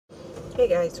Hey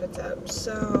guys, what's up?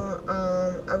 So,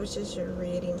 I was just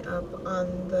reading up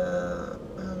on the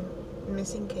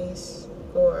missing case,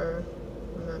 or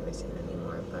not missing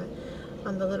anymore, but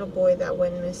on the little boy that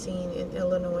went missing in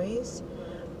Illinois,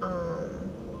 um,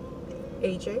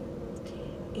 AJ,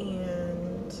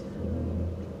 and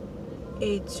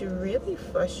it's really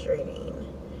frustrating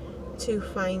to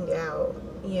find out,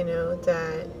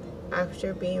 that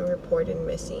after being reported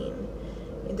missing,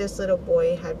 this little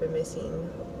boy had been missing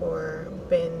or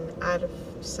been out of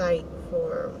sight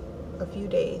for a few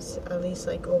days, at least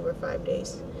like over 5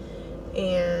 days.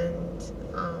 And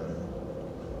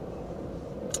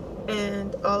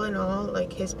and all in all,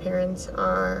 like his parents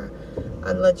are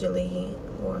allegedly,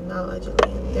 or not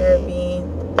allegedly, they're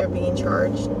being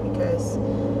charged because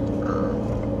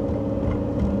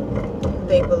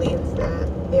they believe that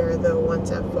they're the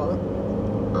ones at fault.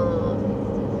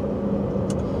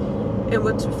 And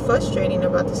what's frustrating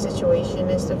about the situation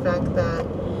is the fact that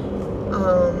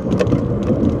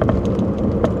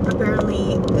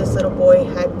apparently this little boy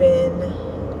had been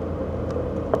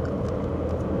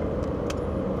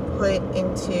put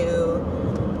into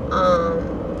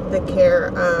the care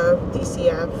of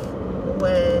DCF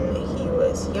when he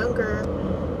was younger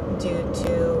due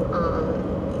to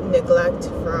neglect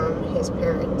from his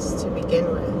parents to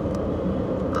begin with.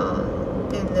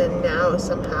 And then now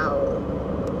somehow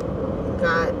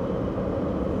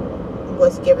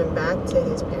was given back to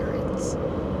his parents.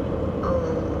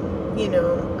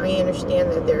 I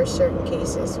understand that there are certain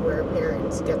cases where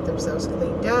parents get themselves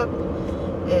cleaned up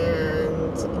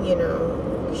and,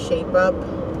 shape up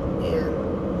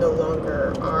and no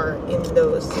longer are in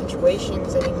those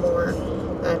situations anymore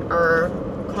that are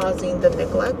causing the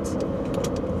neglect.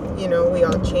 We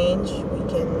all change. We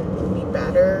can be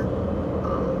better.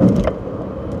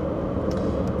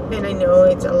 And I know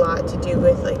it's a lot to do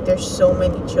with, like, there's so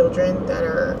many children that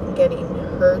are getting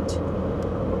hurt.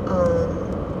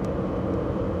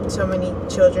 So many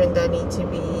children that need to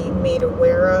be made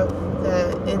aware of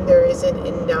that, and there isn't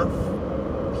enough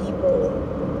people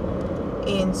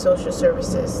in social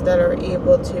services that are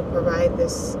able to provide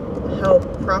this help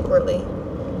properly.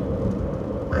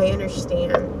 I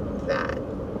understand that,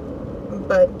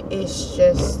 but it's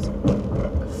just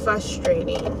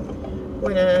frustrating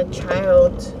when a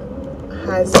child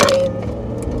has been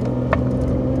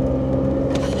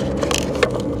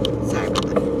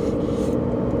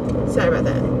sorry about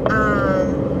that.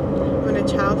 When a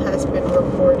child has been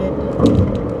reported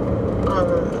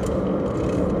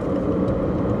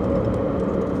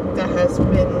that has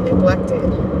been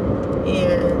neglected,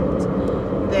 and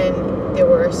then there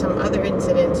were some other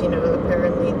incidents.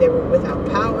 Apparently they were without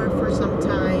power for some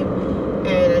time,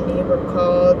 and a neighbor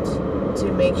called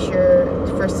to make sure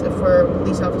for a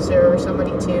police officer or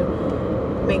somebody to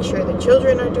make sure the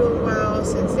children are doing well,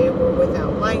 since they were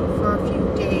without light for a few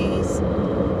days.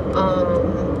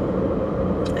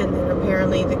 And then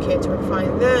apparently the kids were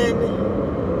fine then.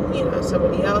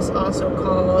 Somebody else also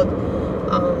called,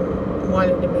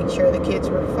 wanted to make sure the kids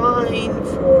were fine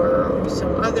for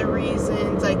some other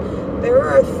reasons. Like, there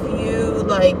were a few,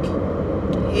 like,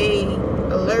 hey,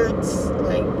 alerts,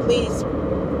 like, please,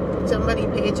 somebody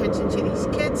pay attention to these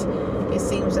kids. It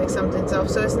seems like something's off.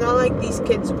 So it's not like these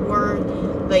kids weren't,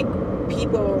 like,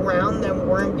 people around them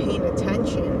weren't paying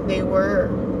attention. They were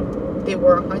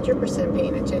 100%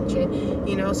 paying attention.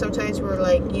 Sometimes we're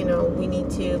like, we need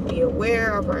to be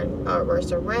aware of our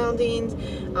surroundings.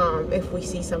 If we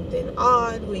see something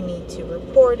odd, we need to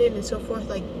report it and so forth.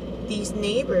 Like, these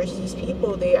neighbors, these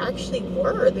people, they actually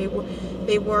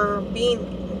they were being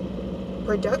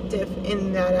productive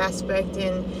in that aspect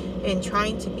and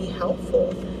trying to be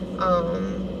helpful.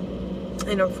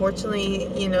 And unfortunately,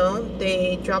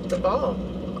 they dropped the ball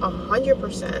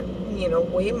 100%.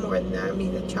 Way more than that. I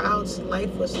mean, the child's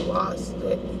life was lost.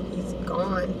 He's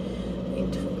gone. I mean,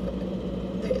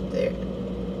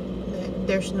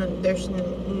 there's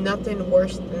nothing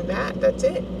worse than that. That's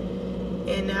it.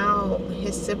 And now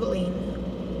his sibling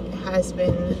has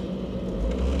been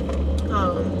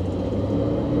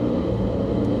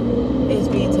is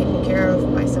being taken care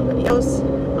of by somebody else.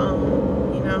 Now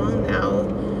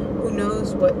who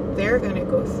knows what they're gonna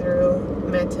go through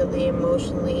mentally,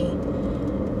 emotionally.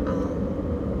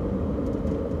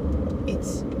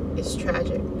 It's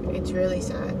tragic. It's really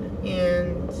sad.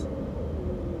 And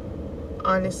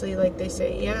honestly, like they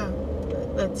say, yeah,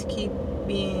 let's keep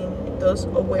being those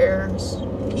aware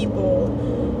people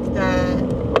that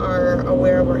are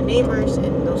aware of our neighbors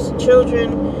and those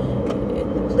children.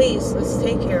 Please, let's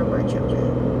take care of our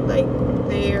children. Like,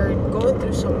 they are going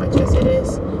through so much as it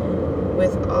is,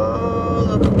 with all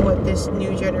of what this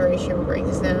new generation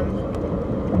brings them.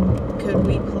 could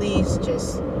we please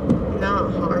just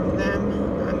not harm them?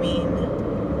 I mean,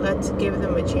 let's give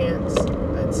them a chance.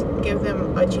 Let's give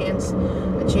them a chance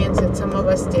that some of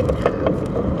us didn't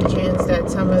have, a chance that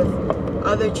some of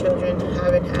other children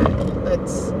haven't had.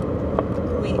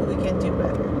 We can do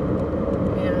better.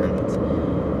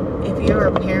 And if you're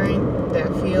a parent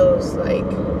that feels like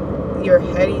you're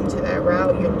heading to that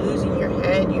route, you're losing your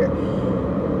head, you're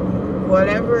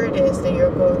whatever it is that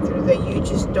you're going through, that you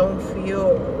just don't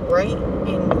feel right,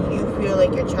 and you feel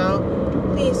like your child,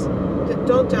 please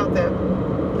don't doubt that.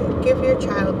 Give your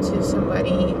child to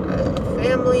somebody, a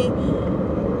family,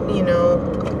 you know,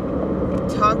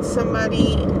 talk to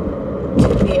somebody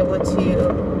to be able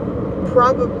to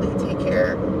properly take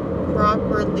care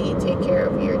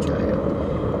of your child.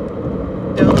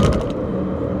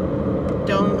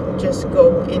 Don't just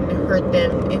go and hurt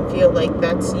them and feel like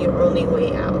that's your only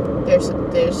way out. There's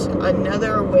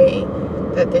another way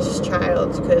that this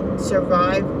child could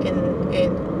survive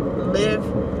and live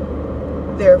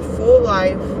their full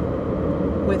life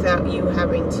without you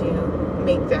having to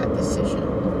make that decision.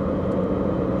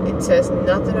 It says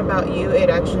nothing about you. It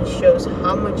actually shows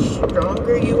how much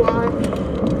stronger you are,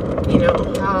 you know,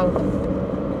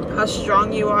 how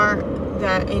strong you are,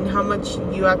 that, and how much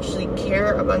you actually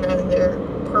care about another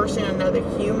person, another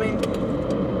human,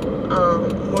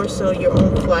 more so your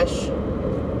own flesh,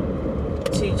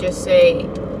 to just say,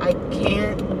 I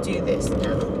can't do this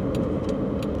now,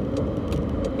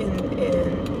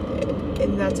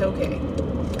 and that's okay.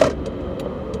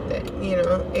 That, you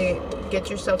know, get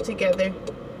yourself together,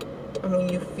 and when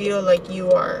you feel like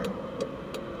you are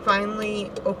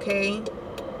finally okay,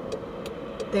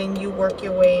 then you work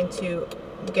your way into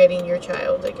getting your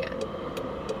child again.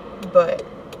 But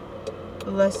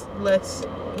let's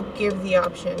give the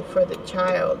option for the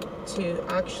child to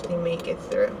actually make it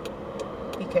through,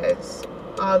 because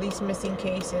all these missing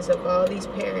cases of all these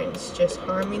parents just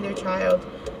harming their child,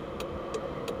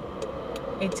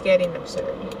 it's getting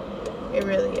absurd. It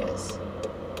really is.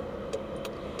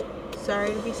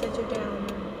 Sorry to be such a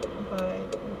downer,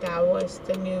 but that was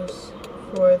the news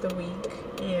for the week,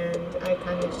 and I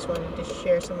kind of just wanted to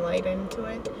share some light into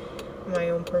it, my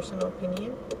own personal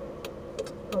opinion.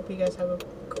 Hope you guys have a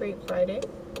great Friday.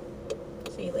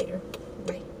 See you later.